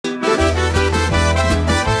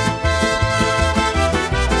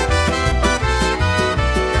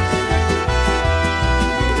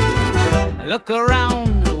look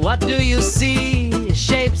around, what do you see?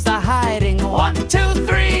 Shapes are hiding. 1, 2,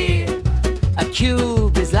 3. A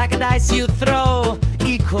cube is like a dice you throw,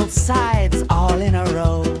 equal sides all in a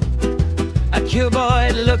row. A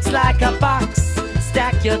cuboid looks like a box.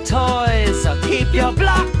 Stack your toys or keep your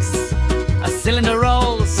blocks. A cylinder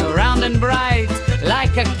rolls round and bright,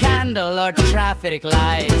 like a candle or traffic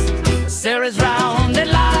light. A sphere is round, it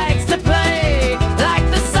likes to play, like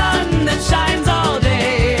the sun that shines all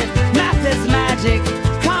day. Math is magic,